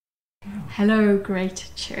Hello, great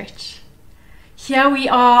church. Here we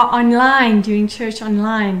are online, doing church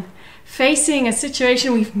online, facing a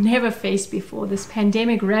situation we've never faced before, this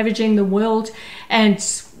pandemic ravaging the world and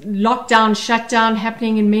lockdown, shutdown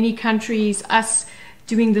happening in many countries, us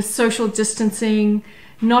doing the social distancing,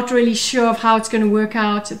 not really sure of how it's going to work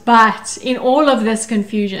out. But in all of this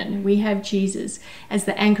confusion, we have Jesus as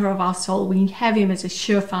the anchor of our soul. We have him as a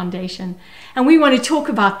sure foundation. And we want to talk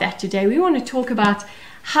about that today. We want to talk about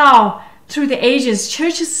how through the ages,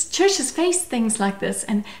 churches face things like this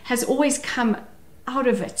and has always come out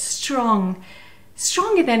of it stronger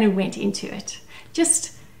than it went into it.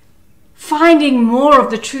 Just finding more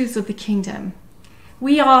of the truths of the kingdom.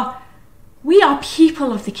 We are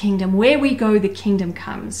people of the kingdom. Where we go, the kingdom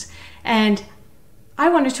comes. And I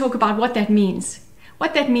want to talk about what that means.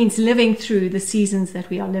 What that means living through the seasons that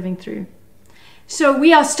we are living through. So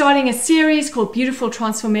we are starting a series called Beautiful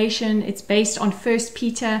Transformation. It's based on 1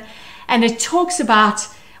 Peter. And it talks about,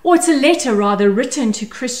 or it's a letter rather, written to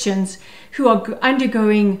Christians who are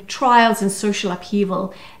undergoing trials and social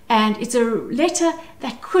upheaval. And it's a letter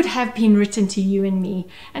that could have been written to you and me.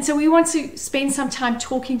 And so we want to spend some time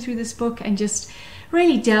talking through this book and just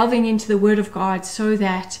really delving into the Word of God so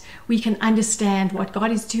that we can understand what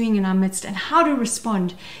God is doing in our midst and how to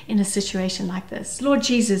respond in a situation like this. Lord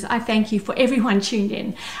Jesus, I thank you for everyone tuned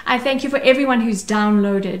in. I thank you for everyone who's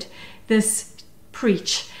downloaded this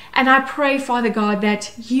preach. And I pray, Father God,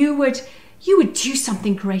 that you would do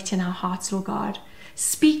something great in our hearts, Lord God.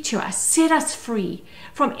 Speak to us, set us free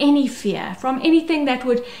from any fear, from anything that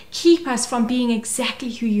would keep us from being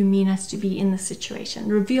exactly who you mean us to be in this situation.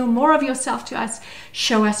 Reveal more of yourself to us,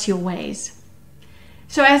 show us your ways.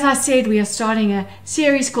 So as I said, we are starting a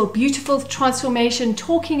series called Beautiful Transformation,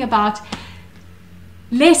 talking about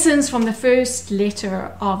lessons from the first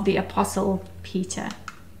letter of the Apostle Peter.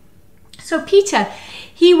 So Peter,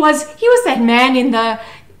 he was that man in the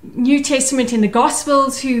New Testament, in the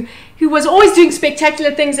Gospels, who was always doing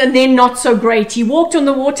spectacular things and then not so great. He walked on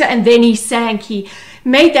the water and then he sank. He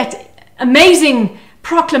made that amazing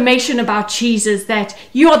proclamation about Jesus, that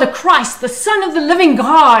you are the Christ, the Son of the living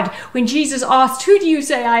God. When Jesus asked, who do you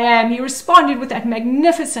say I am? He responded with that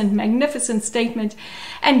magnificent statement.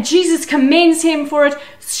 And Jesus commends him for it.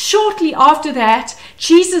 Shortly after that,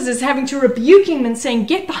 Jesus is having to rebuke him and saying,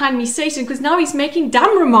 get behind me, Satan, because now he's making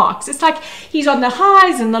dumb remarks. It's like he's on the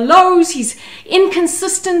highs and the lows. He's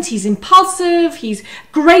inconsistent. He's impulsive. He's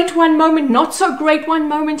great one moment, not so great one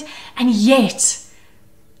moment. And yet,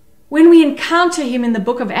 when we encounter him in the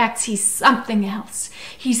book of Acts, he's something else.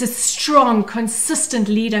 He's a strong, consistent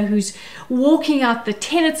leader who's walking out the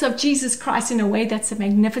tenets of Jesus Christ in a way that's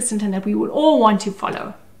magnificent and that we would all want to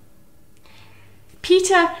follow.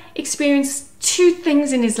 Peter experienced two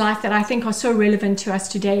things in his life that I think are so relevant to us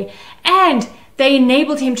today, and they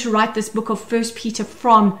enabled him to write this book of 1 Peter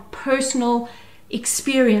from personal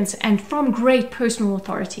experience and from great personal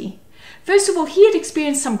authority. First of all, he had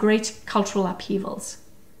experienced some great cultural upheavals.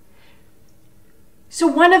 So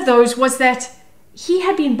one of those was that he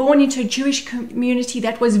had been born into a Jewish community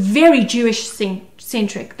that was very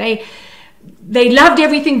Jewish-centric. They loved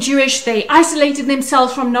everything Jewish. They isolated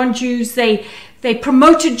themselves from non-Jews. They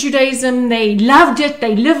promoted Judaism. They loved it.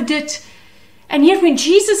 They lived it. And yet when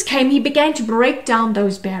Jesus came, he began to break down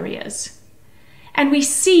those barriers. And we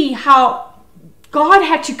see how God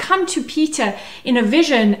had to come to Peter in a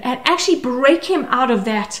vision and actually break him out of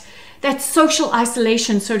that social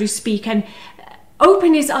isolation, so to speak, and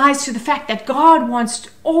open his eyes to the fact that God wants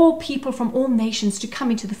all people from all nations to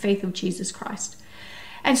come into the faith of Jesus Christ.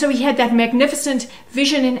 And so he had that magnificent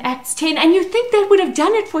vision in Acts 10. And you think that would have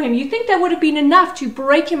done it for him. You think that would have been enough to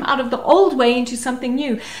break him out of the old way into something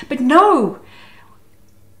new. But no.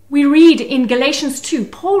 We read in Galatians 2,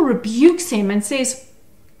 Paul rebukes him and says,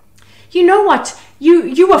 you know what?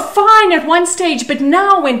 You were fine at one stage, but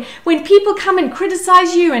now when people come and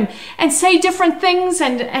criticize you and say different things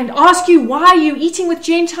and ask you why you're eating with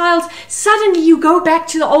Gentiles, suddenly you go back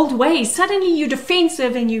to the old ways. Suddenly you're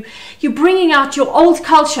defensive and you're bringing out your old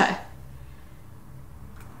culture.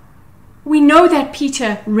 We know that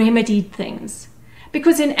Peter remedied things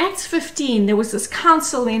because in Acts 15 there was this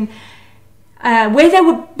council where they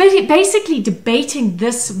were basically debating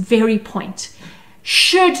this very point.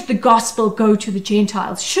 Should the gospel go to the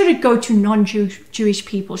Gentiles? Should it go to non-Jewish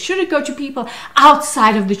people? Should it go to people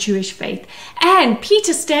outside of the Jewish faith? And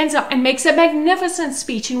Peter stands up and makes a magnificent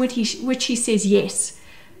speech in which he says,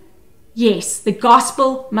 yes, the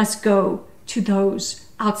gospel must go to those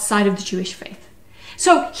outside of the Jewish faith.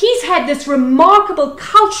 So he's had this remarkable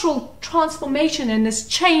cultural transformation and this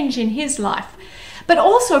change in his life. But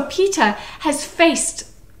also Peter has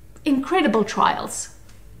faced incredible trials.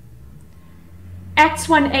 Acts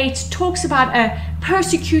 1:8 talks about a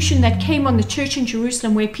persecution that came on the church in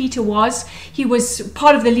Jerusalem where Peter was. He was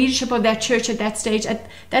part of the leadership of that church at that stage. At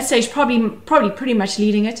that stage, probably pretty much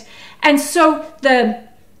leading it. And so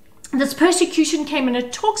this persecution came, and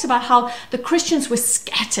it talks about how the Christians were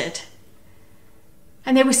scattered.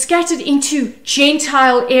 And they were scattered into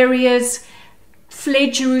Gentile areas,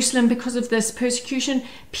 fled Jerusalem because of this persecution.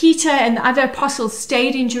 Peter and the other apostles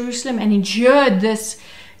stayed in Jerusalem and endured this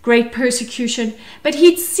great persecution. But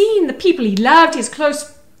he'd seen the people he loved, his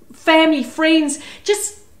close family, friends,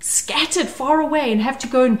 just scattered far away and have to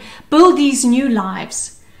go and build these new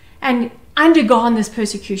lives and undergone this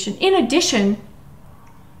persecution. In addition,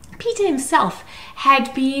 Peter himself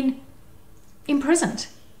had been imprisoned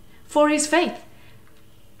for his faith.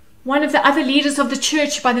 One of the other leaders of the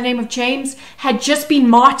church by the name of James had just been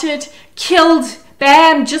martyred, killed,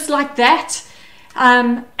 bam, just like that.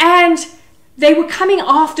 And they were coming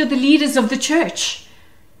after the leaders of the church.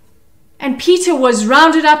 And Peter was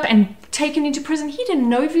rounded up and taken into prison. He didn't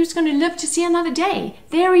know if he was going to live to see another day.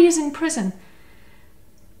 There he is in prison,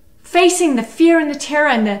 facing the fear and the terror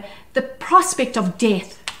and the prospect of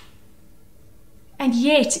death. And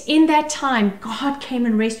yet, in that time, God came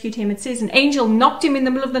and rescued him. It says an angel knocked him in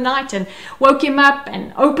the middle of the night and woke him up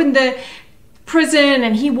and opened the prison,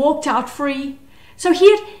 and he walked out free. So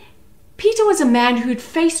Peter was a man who had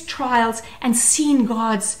faced trials and seen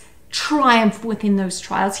God's triumph within those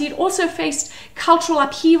trials. He had also faced cultural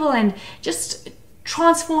upheaval and just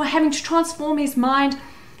having to transform his mind,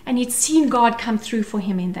 and he'd seen God come through for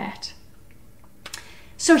him in that.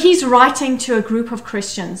 So he's writing to a group of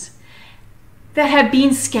Christians that have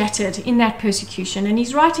been scattered in that persecution. And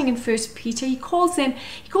he's writing in 1 Peter, he calls them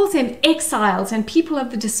exiles and people of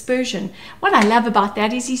the dispersion. What I love about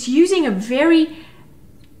that is he's using a very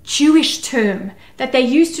Jewish term that they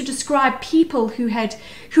used to describe people who had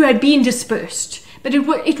been dispersed. But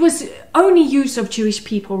it was only use of Jewish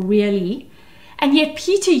people, really. And yet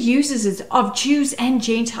Peter uses it of Jews and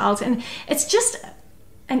Gentiles. And it's just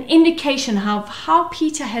an indication of how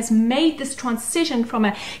Peter has made this transition from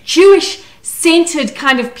a Jewish-centered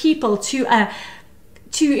kind of people to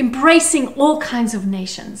embracing all kinds of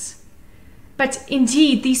nations. But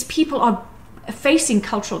indeed, these people are facing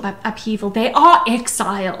cultural upheaval. They are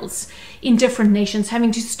exiles in different nations,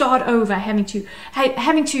 having to start over, having to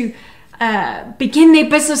begin their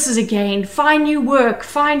businesses again, find new work,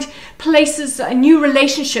 find places, new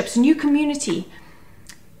relationships, new community.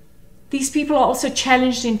 These people are also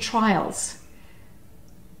challenged in trials.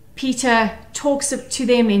 Peter talks to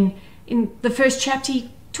them in the first chapter.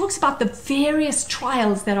 He talks about the various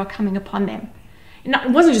trials that are coming upon them.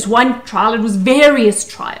 It wasn't just one trial, it was various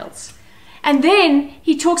trials. And then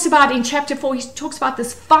he talks about, in chapter 4, he talks about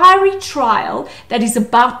this fiery trial that is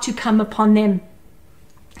about to come upon them.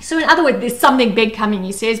 So in other words, there's something big coming,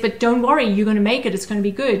 he says, but don't worry, you're going to make it. It's going to be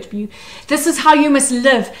good. This is how you must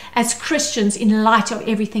live as Christians in light of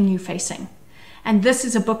everything you're facing. And this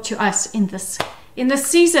is a book to us in this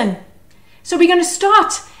season. So we're going to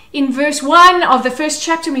start in verse 1 of the first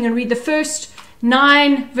chapter. We're going to read the first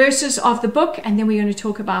 9 verses of the book, and then we're going to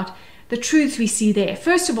talk about the truths we see there.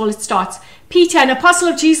 First of all, it starts, Peter, an apostle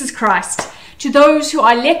of Jesus Christ, to those who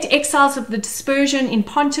are elect exiles of the dispersion in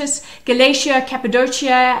Pontus, Galatia,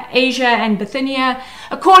 Cappadocia, Asia, and Bithynia,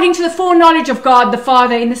 according to the foreknowledge of God the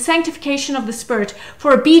Father, in the sanctification of the Spirit,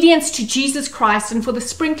 for obedience to Jesus Christ and for the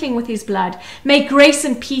sprinkling with his blood, may grace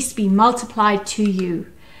and peace be multiplied to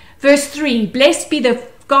you. Verse 3, blessed be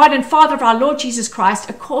the God and Father of our Lord Jesus Christ,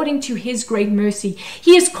 according to his great mercy.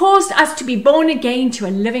 He has caused us to be born again to a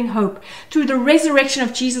living hope through the resurrection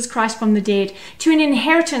of Jesus Christ from the dead, to an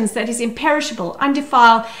inheritance that is imperishable,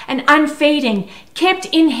 undefiled, and unfading, kept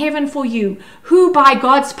in heaven for you, who by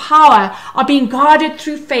God's power are being guarded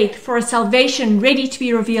through faith for a salvation ready to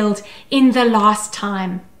be revealed in the last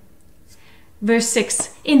time. Verse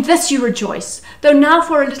 6, in this you rejoice, though now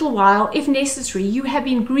for a little while, if necessary, you have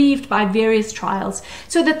been grieved by various trials,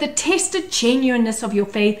 so that the tested genuineness of your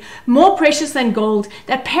faith, more precious than gold,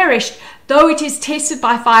 that perished, though it is tested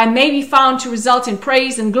by fire, may be found to result in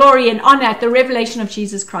praise and glory and honor at the revelation of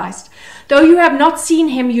Jesus Christ. Though you have not seen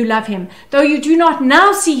him, you love him. Though you do not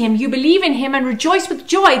now see him, you believe in him and rejoice with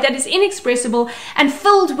joy that is inexpressible and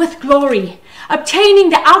filled with glory, obtaining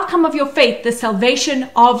the outcome of your faith, the salvation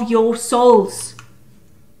of your souls.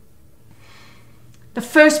 The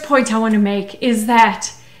first point I want to make is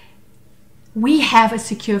that we have a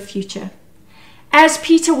secure future. As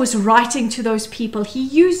Peter was writing to those people, he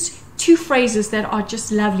used 2 phrases that are just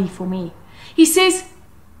lovely for me. He says,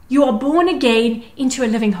 you are born again into a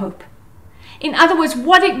living hope. In other words,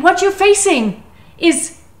 what you're facing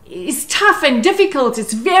is is tough and difficult.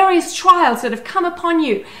 It's various trials that have come upon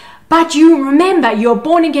you. But you remember, you're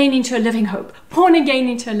born again into a living hope. Born again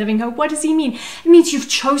into a living hope. What does he mean? It means you've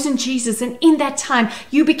chosen Jesus, and in that time,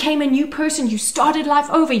 you became a new person. You started life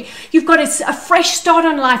over. You've got a fresh start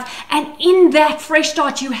on life, and in that fresh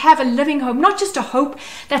start, you have a living hope. Not just a hope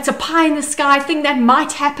that's a pie in the sky thing that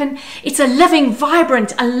might happen. It's a living,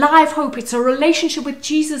 vibrant, alive hope. It's a relationship with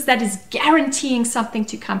Jesus that is guaranteeing something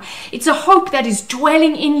to come. It's a hope that is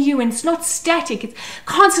dwelling in you, and it's not static. It's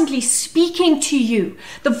constantly speaking to you.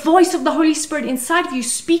 The voice of the Holy Spirit inside of you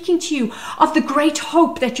speaking to you of the great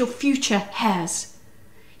hope that your future has.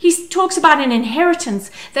 He talks about an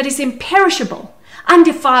inheritance that is imperishable,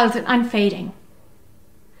 undefiled, and unfading.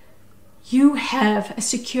 You have a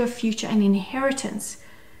secure future, an inheritance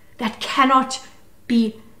that cannot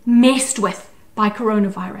be messed with by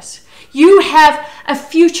coronavirus. You have a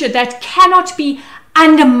future that cannot be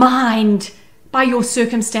undermined by your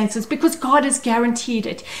circumstances, because God has guaranteed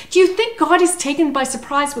it. Do you think God is taken by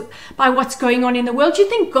surprise by what's going on in the world? Do you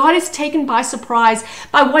think God is taken by surprise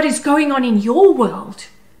by what is going on in your world?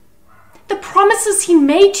 The promises he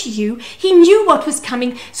made to you, he knew what was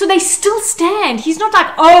coming, so they still stand. He's not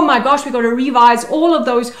like, oh my gosh, we've got to revise all of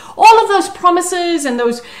those promises and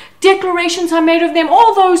those declarations I made of them,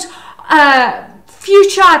 all those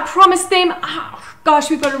future I promised them. Oh, gosh,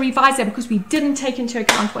 we've got to revise that because we didn't take into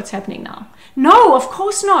account what's happening now. No, of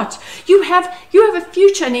course not. You have a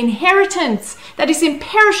future, an inheritance that is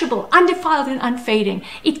imperishable, undefiled, and unfading.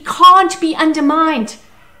 It can't be undermined.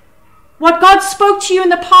 What God spoke to you in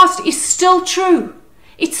the past is still true.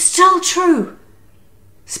 It's still true.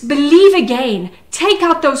 Believe again. Take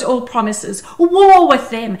out those old promises. War with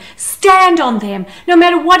them. Stand on them. No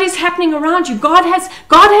matter what is happening around you, God has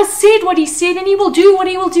said what he said, and he will do what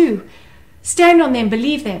he will do. Stand on them.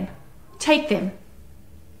 Believe them. Take them.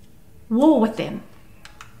 War with them.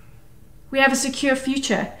 We have a secure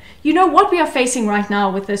future. You know what we are facing right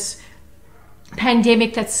now with this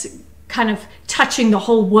pandemic that's kind of touching the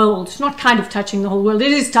whole world. It's not kind of touching the whole world.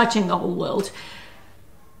 It is touching the whole world.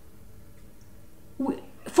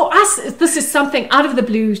 For us, this is something out of the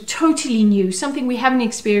blue, totally new, something we haven't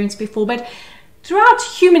experienced before. But throughout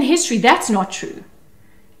human history, that's not true.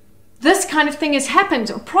 This kind of thing has happened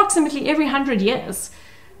approximately every 100 years.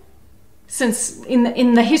 Since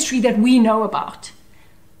in the history that we know about.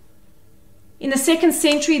 In the 2nd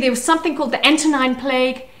century, there was something called the Antonine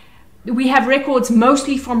Plague. We have records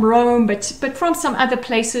mostly from Rome, but from some other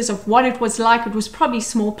places of what it was like. It was probably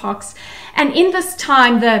smallpox. And in this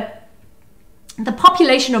time, the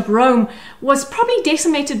population of Rome was probably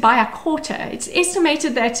decimated by a quarter. It's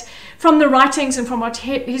estimated that from the writings and from what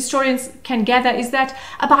historians can gather is that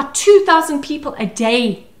about 2,000 people a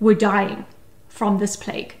day were dying from this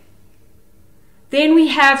plague. Then we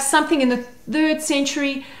have something in the 3rd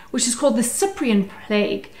century, which is called the Cyprian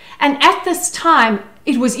plague. And at this time,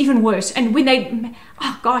 it was even worse. And when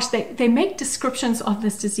they make descriptions of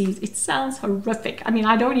this disease, it sounds horrific. I mean,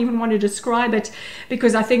 I don't even want to describe it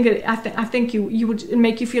because I think you would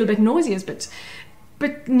make you feel a bit nauseous.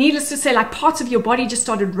 But needless to say, like parts of your body just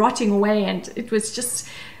started rotting away, and it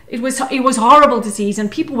was horrible disease,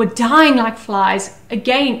 and people were dying like flies.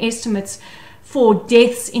 Again, estimates for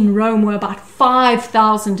deaths in Rome were about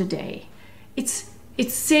 5,000 a day. It's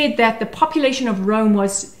said that the population of Rome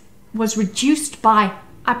was reduced by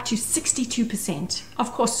up to 62%.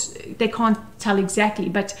 Of course, they can't tell exactly,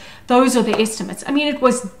 but those are the estimates. I mean, it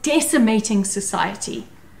was decimating society.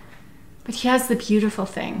 But here's the beautiful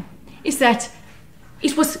thing, is that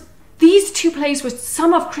these two plagues were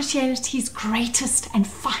some of Christianity's greatest and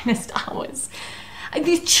finest hours.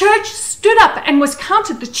 The church stood up and was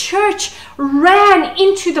counted. The church ran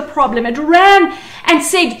into the problem. It ran and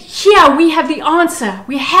said, here, we have the answer.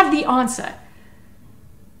 We have the answer.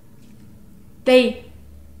 They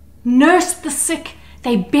nursed the sick.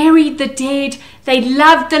 They buried the dead. They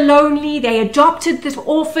loved the lonely. They adopted the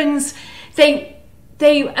orphans. They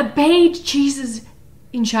obeyed Jesus'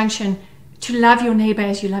 injunction to love your neighbor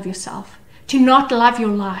as you love yourself, to not love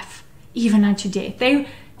your life even unto death.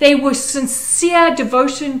 They were severe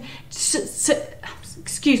devotees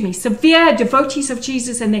of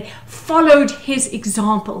Jesus, and they followed his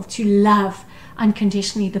example to love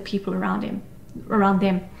unconditionally the people around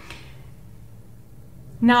them.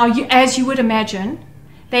 Now, as you would imagine,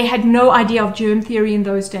 they had no idea of germ theory in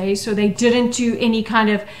those days, so they didn't do any kind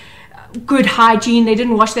of good hygiene. They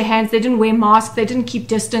didn't wash their hands. They didn't wear masks. They didn't keep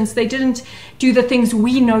distance. They didn't do the things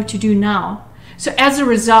we know to do now. So as a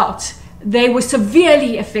result, they were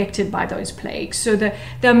severely affected by those plagues. So the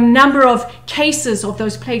number of cases of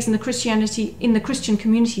those plagues in the Christian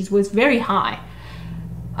communities was very high.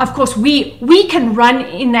 of course, we can run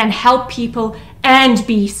in and help people and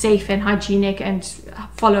be safe and hygienic and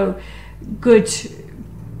follow good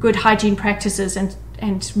hygiene practices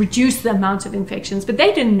and reduce the amount of infections. But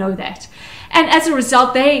they didn't know that. And as a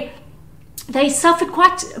result, they suffered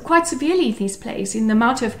quite severely, these plagues, in the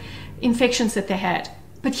amount of infections that they had.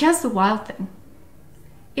 But here's the wild thing,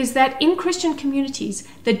 is that in Christian communities,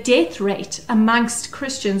 the death rate amongst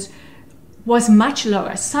Christians was much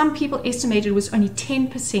lower. Some people estimated it was only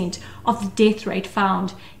 10% of the death rate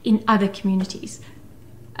found in other communities.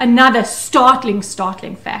 Another startling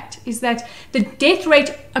fact is that the death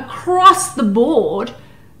rate across the board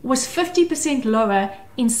was 50% lower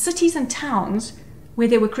in cities and towns where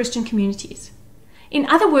there were Christian communities. In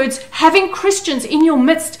other words, having Christians in your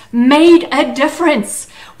midst made a difference.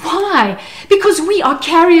 Why? Because we are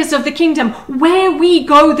carriers of the kingdom. Where we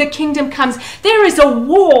go, the kingdom comes. There is a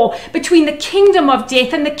war between the kingdom of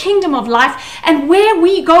death and the kingdom of life. And where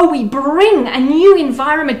we go, we bring a new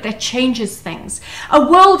environment that changes things. A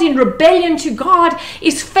world in rebellion to God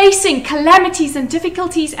is facing calamities and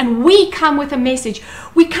difficulties, and we come with a message.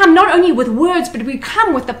 We come not only with words, but we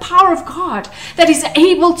come with the power of God that is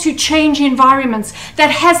able to change environments, that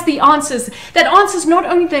has the answers, that answers not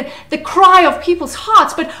only the cry of people's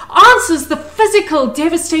hearts, but answers the physical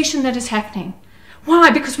devastation that is happening.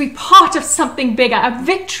 Why? Because we're part of something bigger, a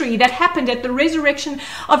victory that happened at the resurrection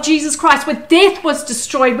of Jesus Christ, where death was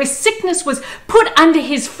destroyed, where sickness was put under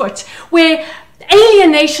his foot, where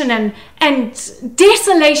alienation and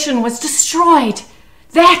desolation was destroyed.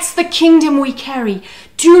 That's the kingdom we carry.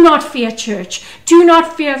 Do not fear, church. Do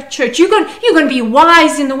not fear, church. You're going to be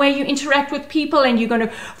wise in the way you interact with people, and you're going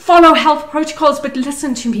to follow health protocols, but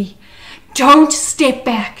listen to me. Don't step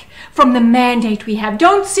back from the mandate we have.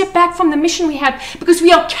 Don't step back from the mission we have, because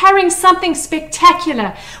we are carrying something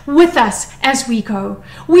spectacular with us as we go.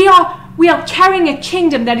 We are carrying a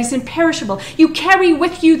kingdom that is imperishable. You carry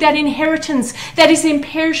with you that inheritance that is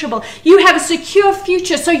imperishable. You have a secure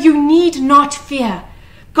future, so you need not fear.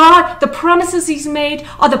 God, the promises he's made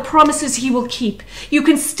are the promises he will keep. You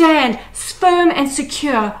can stand firm and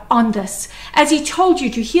secure on this. As he told you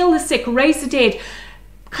to heal the sick, raise the dead,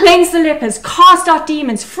 cleanse the lepers, cast out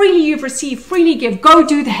demons, freely you've received, freely give. Go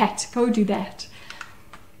do that. Go do that.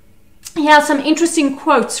 Here are some interesting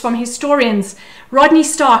quotes from historians. Rodney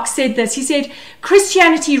Stark said this. He said,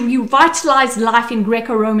 Christianity revitalized life in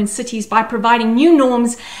Greco-Roman cities by providing new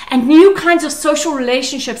norms and new kinds of social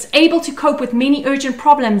relationships able to cope with many urgent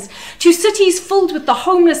problems. To cities filled with the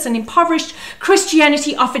homeless and impoverished,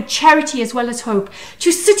 Christianity offered charity as well as hope.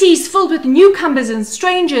 To cities filled with newcomers and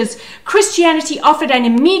strangers, Christianity offered an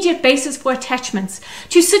immediate basis for attachments.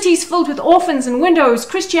 To cities filled with orphans and widows,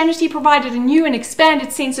 Christianity provided a new and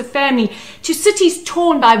expanded sense of family. To cities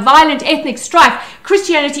torn by violent ethnic strife,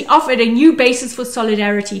 Christianity offered a new basis for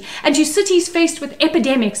solidarity. And to cities faced with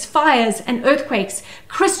epidemics, fires, and earthquakes,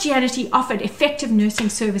 Christianity offered effective nursing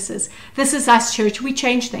services. This is us, church. We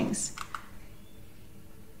change things.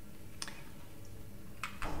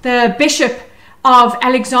 The Bishop of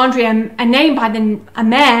Alexandria, a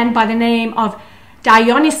man by the name of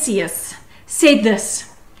Dionysius, said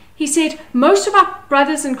this. He said, most of our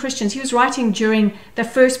brothers and Christians, he was writing during the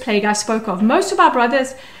first plague I spoke of, most of our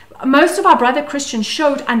brother Christians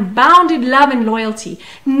showed unbounded love and loyalty,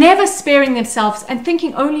 never sparing themselves and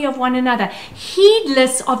thinking only of one another.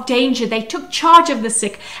 Heedless of danger, they took charge of the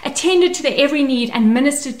sick, attended to their every need, and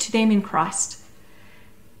ministered to them in Christ.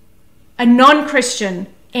 A non-Christian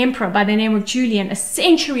emperor by the name of Julian, a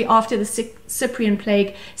century after the Cyprian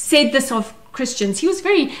plague, said this of Christians. He was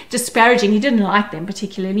very disparaging. He didn't like them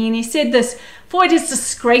particularly. And he said this, for it is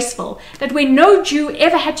disgraceful that where no Jew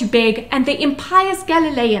ever had to beg, and the impious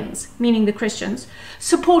Galileans, meaning the Christians,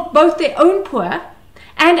 support both their own poor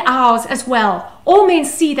and ours as well. All men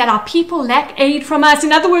see that our people lack aid from us.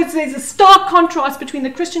 In other words, there's a stark contrast between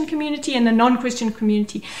the Christian community and the non-Christian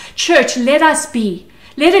community. Church, let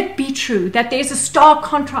it be true that there's a stark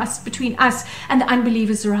contrast between us and the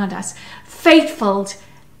unbelievers around us. Faithful,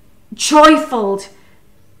 joyful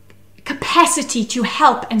capacity to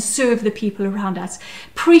help and serve the people around us,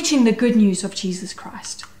 preaching the good news of Jesus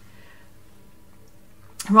Christ.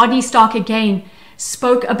 Rodney Stark again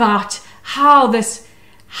spoke about how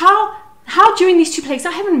during these two plagues,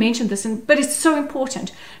 I haven't mentioned this, but it's so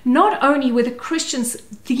important. Not only were the Christians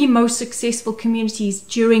the most successful communities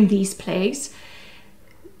during these plagues,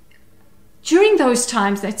 during those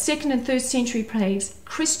times, that 2nd and 3rd century plagues,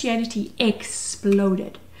 Christianity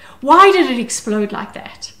exploded. Why did it explode like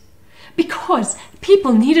that? Because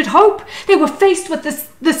people needed hope. They were faced with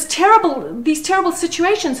these terrible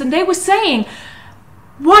situations, and they were saying,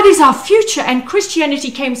 what is our future? And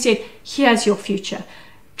Christianity came and said, here's your future.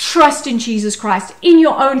 trust in Jesus Christ. In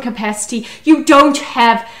your own capacity, you don't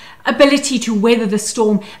have ability to weather the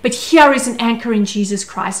storm, but here is an anchor in Jesus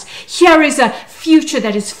Christ. Here is a future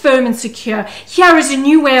that is firm and secure. Here is a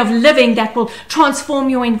new way of living that will transform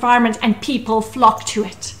your environment, and people flock to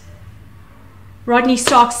it. Rodney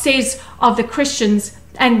Stark says of the Christians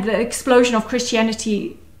and the explosion of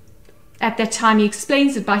Christianity at that time, he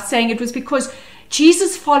explains it by saying it was because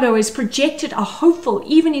Jesus' followers projected a hopeful,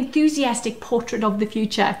 even enthusiastic portrait of the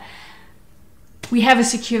future. We have a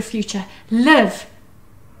secure future. Live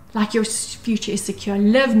like your future is secure.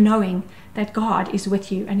 Live knowing that God is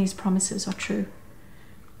with you and his promises are true.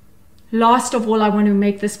 Last of all, I want to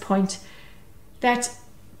make this point that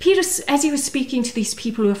Peter, as he was speaking to these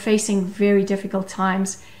people who are facing very difficult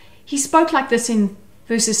times, he spoke like this in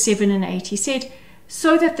verses 7 and 8. He said,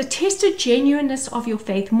 so that the tested genuineness of your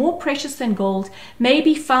faith, more precious than gold, may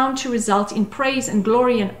be found to result in praise and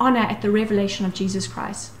glory and honor at the revelation of Jesus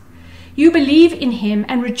Christ. You believe in him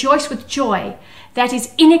and rejoice with joy that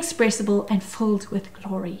is inexpressible and filled with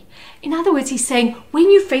glory. In other words, he's saying, when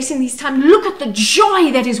you're facing these times, look at the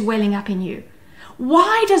joy that is welling up in you.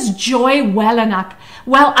 Why does joy well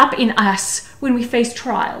up in us when we face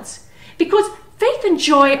trials? Because faith and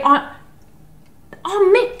joy are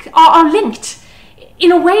linked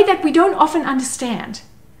in a way that we don't often understand.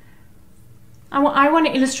 I want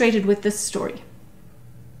to illustrate it with this story.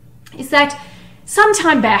 Is that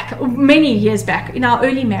sometime back, many years back, in our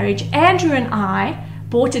early marriage, Andrew and I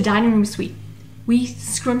bought a dining room suite. We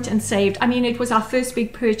scrimped and saved. I mean, it was our first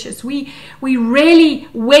big purchase. We really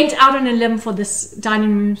went out on a limb for this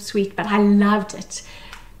dining room suite, but I loved it.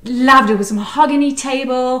 Loved it. It was a mahogany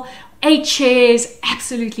table, 8 chairs,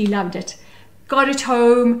 absolutely loved it. Got it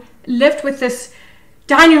home, lived with this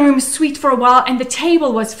dining room suite for a while, and the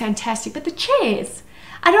table was fantastic. But the chairs,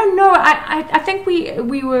 I don't know, I think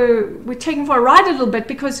we were taken for a ride a little bit,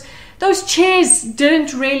 because those chairs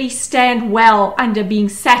didn't really stand well under being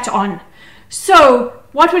sat on. So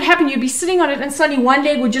what would happen? You'd be sitting on it and suddenly one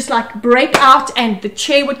leg would just like break out and the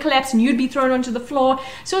chair would collapse and you'd be thrown onto the floor.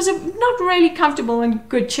 So it was not really comfortable and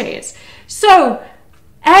good chairs. So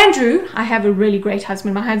Andrew, I have a really great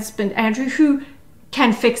husband, my husband Andrew, who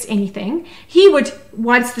can fix anything. He would,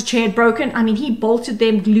 once the chair had broken, I mean, he bolted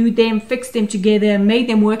them, glued them, fixed them together, made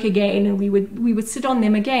them work again, and we would sit on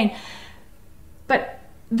them again. But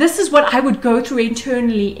this is what I would go through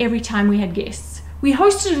internally every time we had guests. We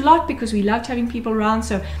hosted a lot because we loved having people around,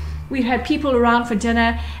 so we had people around for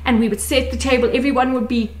dinner, and we would set the table. Everyone would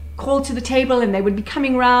be called to the table and they would be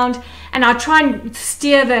coming around, and I'd try and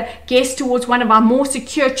steer the guests towards one of our more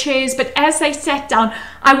secure chairs, but as they sat down,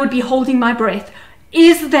 I would be holding my breath.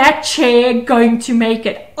 Is that chair going to make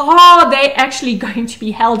it? Are they actually going to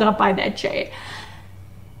be held up by that chair?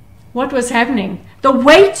 What was happening? The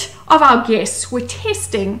weight of our guests were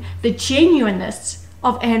testing the genuineness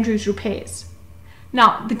of Andrew's repairs.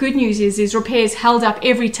 Now, the good news is his repairs held up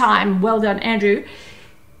every time. Well done, Andrew.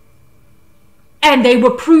 And they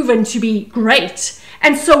were proven to be great.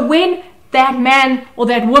 And so when that man or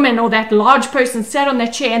that woman or that large person sat on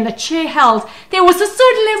that chair and the chair held, there was a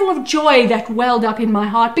certain level of joy that welled up in my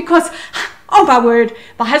heart, because, oh my word,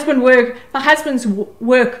 my husband's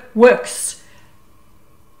work works.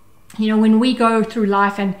 You know, when we go through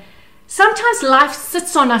life, and sometimes life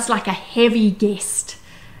sits on us like a heavy guest.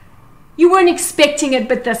 You weren't expecting it,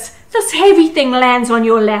 but this heavy thing lands on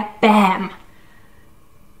your lap, bam.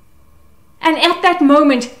 And at that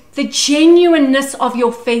moment, the genuineness of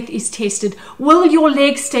your faith is tested. Will your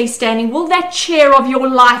legs stay standing? Will that chair of your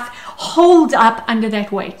life hold up under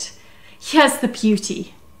that weight? Here's the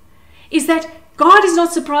beauty, is that God is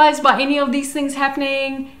not surprised by any of these things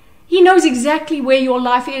happening. He knows exactly where your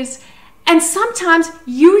life is. And sometimes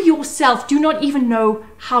you yourself do not even know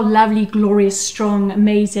how lovely, glorious, strong,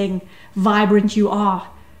 amazing, vibrant you are.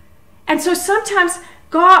 And so sometimes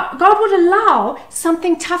God would allow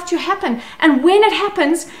something tough to happen. And when it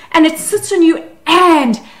happens and it sits on you,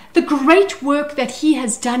 and the great work that he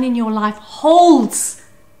has done in your life holds.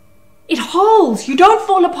 It holds. You don't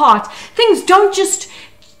fall apart. Things don't just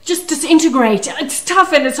disintegrate. It's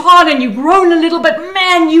tough and it's hard and you groan a little, but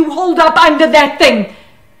man, you hold up under that thing.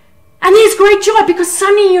 And there's great joy, because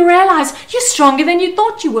suddenly you realize you're stronger than you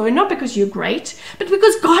thought you were. Not because you're great, but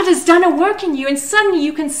because God has done a work in you. And suddenly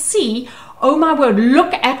you can see, oh my word,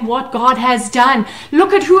 look at what God has done.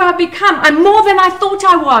 Look at who I've become. I'm more than I thought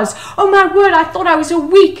I was. Oh my word, I thought I was a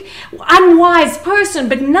weak, unwise person.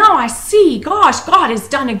 But now I see, gosh, God has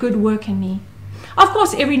done a good work in me. Of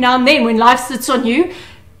course, every now and then when life sits on you,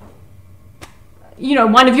 you know,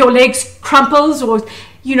 one of your legs crumples, or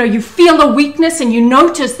you feel the weakness and you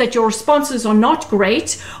notice that your responses are not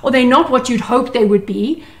great, or they're not what you'd hope they would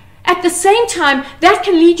be, at the same time, that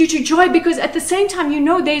can lead you to joy, because at the same time,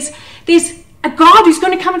 there's a God who's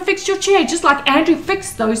going to come and fix your chair, just like Andrew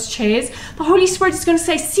fixed those chairs. The Holy Spirit is going to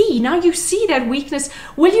say, see, now you see that weakness.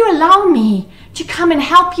 Will you allow me to come and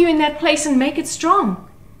help you in that place and make it strong?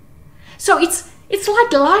 So it's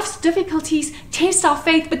like life's difficulties test our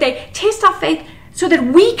faith, but they test our faith so that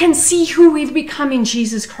we can see who we've become in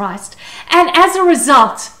Jesus Christ. And as a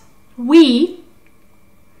result, we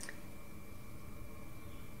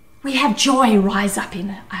have joy rise up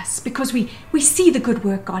in us because we see the good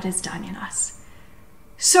work God has done in us.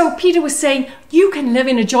 So Peter was saying, you can live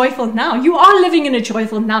in a joyful now. You are living in a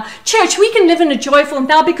joyful now. Church, we can live in a joyful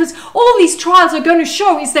now because all these trials are going to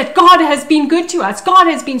show is that God has been good to us. God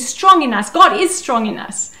has been strong in us. God is strong in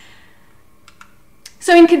us.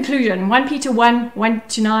 So in conclusion, 1 Peter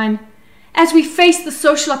 1:1-9, as we face the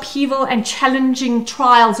social upheaval and challenging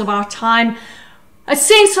trials of our time, a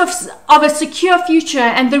sense of a secure future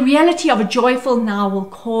and the reality of a joyful now will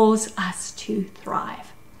cause us to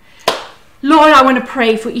thrive. Lord, I want to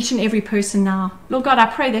pray for each and every person now. Lord God, I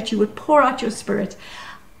pray that you would pour out your Spirit.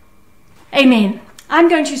 Amen. I'm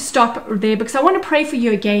going to stop there because I want to pray for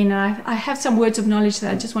you again. I have some words of knowledge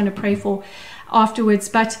that I just want to pray for afterwards.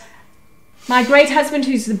 But my great husband,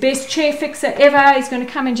 who's the best chair fixer ever, is going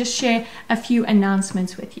to come and just share a few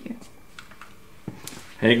announcements with you.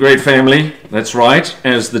 Hey, great family. That's right.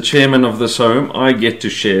 As the chairman of this home, I get to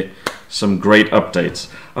share some great updates.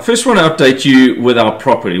 I first want to update you with our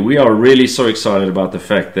property. We are really so excited about the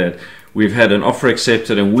fact that we've had an offer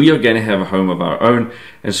accepted and we are going to have a home of our own.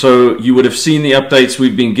 And so you would have seen the updates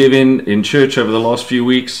we've been given in church over the last few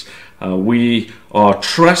weeks. We are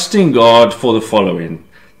trusting God for the following.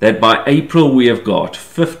 That by April we have got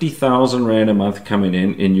 50,000 Rand a month coming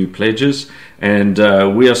in new pledges. And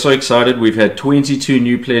we are so excited. We've had 22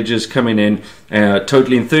 new pledges coming in,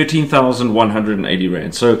 totaling 13,180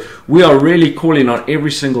 Rand. So we are really calling on every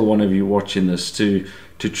single one of you watching this to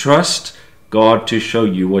trust God to show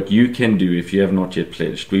you what you can do if you have not yet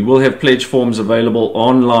pledged. We will have pledge forms available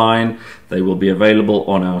online. They will be available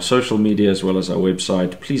on our social media as well as our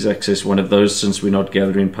website. Please access one of those since we're not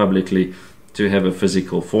gathering publicly to have a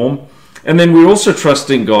physical form. And then we're also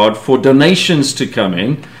trusting God for donations to come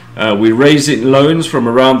in. We're raising loans from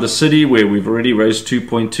around the city, where we've already raised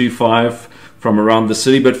 2.25 from around the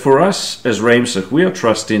city. But for us as Ramsek, we are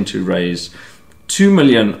trusting to raise 2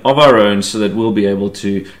 million of our own so that we'll be able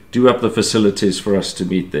to do up the facilities for us to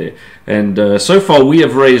meet there. And so far we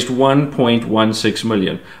have raised 1.16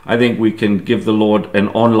 million. I think we can give the Lord an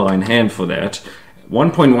online hand for that.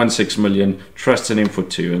 1.16 million, trusting him for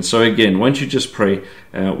 2. And so again, why don't you just pray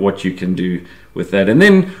what you can do with that. And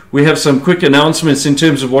then we have some quick announcements in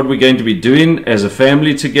terms of what we're going to be doing as a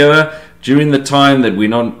family together during the time that we're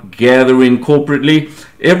not gathering corporately.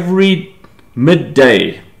 Every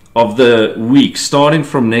midday of the week, starting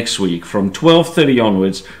from next week, from 12:30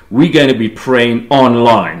 onwards, we're going to be praying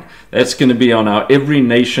online. That's going to be on our Every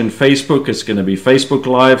Nation Facebook. It's going to be Facebook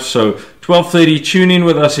Live. So 12:30, tune in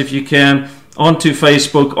with us if you can. Onto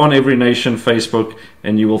Facebook, on Every Nation Facebook,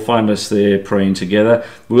 and you will find us there praying together.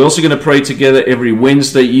 We're also going to pray together every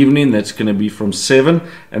Wednesday evening. That's going to be from 7,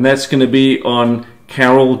 and that's going to be on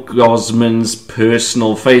Carol Gossman's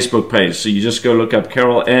personal Facebook page. So you just go look up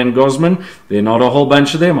Carol Ann Gossman. There are not a whole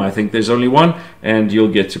bunch of them. I think there's only one, and you'll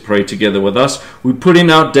get to pray together with us. We're putting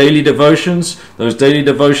out daily devotions. Those daily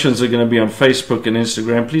devotions are going to be on Facebook and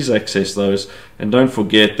Instagram. Please access those. And don't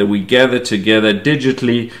forget that we gather together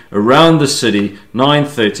digitally around the city,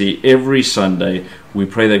 9:30 every Sunday. We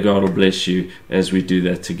pray that God will bless you as we do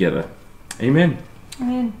that together. Amen.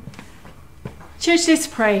 Amen. Church, let's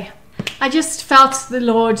pray. I just felt the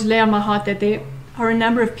Lord lay on my heart that there are a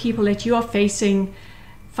number of people that you are facing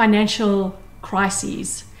financial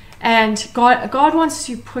crises. And God wants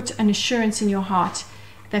to put an assurance in your heart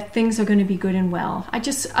that things are going to be good and well. I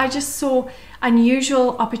just saw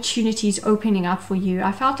unusual opportunities opening up for you.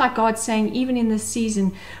 I felt like God saying, even in this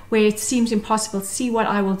season where it seems impossible, see what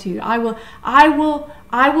I will do. I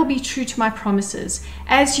will be true to my promises.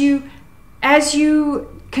 As you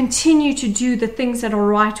continue to do the things that are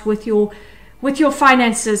right with your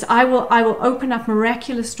finances, I will open up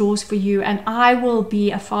miraculous doors for you, and I will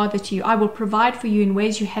be a father to you. I will provide for you in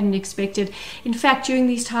ways you hadn't expected. In fact, during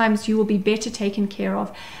these times, you will be better taken care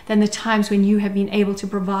of than the times when you have been able to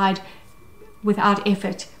provide without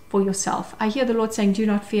effort for yourself. I hear the Lord saying, do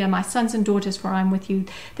not fear, my sons and daughters, for I'm with you.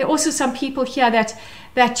 There are also some people here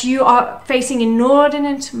that you are facing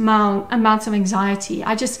inordinate amounts of anxiety.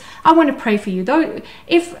 I want to pray for you. Though,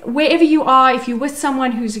 if wherever you are, if you're with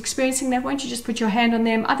someone who's experiencing that, won't you just put your hand on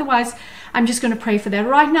them? Otherwise, I'm just going to pray for that.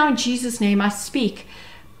 Right now, in Jesus' name, I speak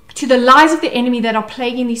to the lies of the enemy that are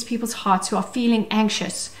plaguing these people's hearts who are feeling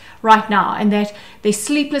anxious right now, and that their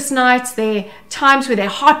sleepless nights, their times where their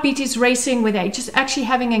heartbeat is racing, where they're just actually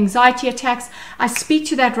having anxiety attacks. I speak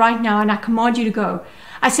to that right now, and I command you to go.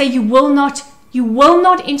 I say you will not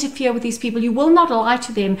interfere with these people. You will not lie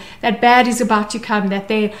to them that bad is about to come, that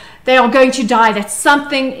they are going to die, that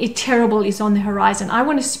something terrible is on the horizon. I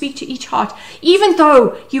want to speak to each heart. Even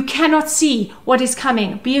though you cannot see what is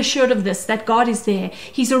coming, be assured of this, that God is there.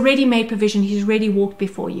 He's already made provision. He's already walked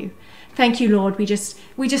before you. Thank you, Lord. We just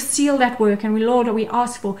seal that work, and Lord, we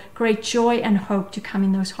ask for great joy and hope to come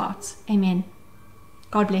in those hearts. Amen.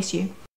 God bless you.